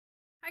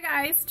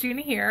Hi guys,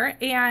 Gina here,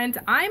 and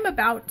I'm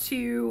about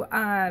to,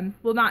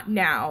 well not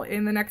now,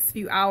 in the next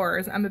few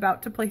hours, I'm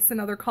about to place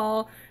another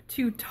call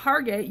to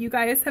Target. You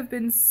guys have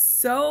been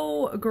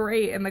so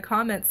great in the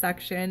comment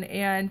section,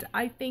 and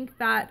I think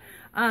that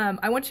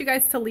I want you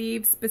guys to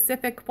leave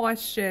specific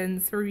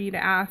questions for me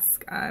to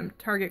ask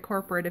Target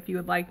Corporate if you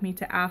would like me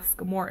to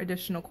ask more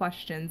additional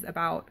questions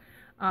about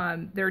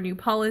their new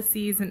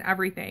policies and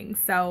everything.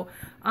 So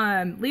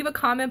leave a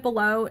comment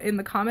below in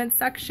the comments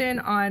section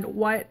on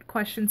what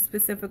questions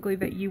specifically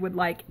that you would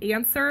like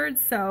answered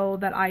so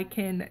that I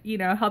can,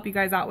 help you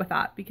guys out with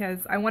that, because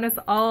I want us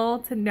all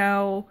to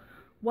know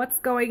what's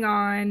going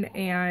on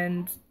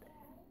and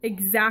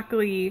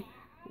exactly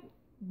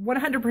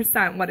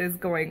 100% what is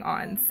going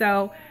on.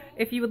 So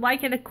if you would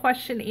like a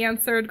question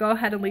answered, go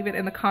ahead and leave it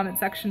in the comment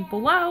section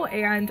below,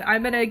 and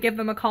I'm gonna give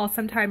them a call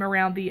sometime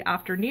around the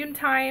afternoon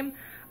time.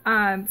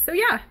 So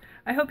yeah,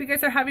 I hope you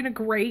guys are having a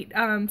great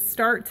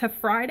start to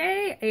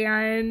Friday,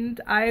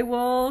 and I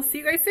will see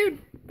you guys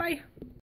soon. Bye.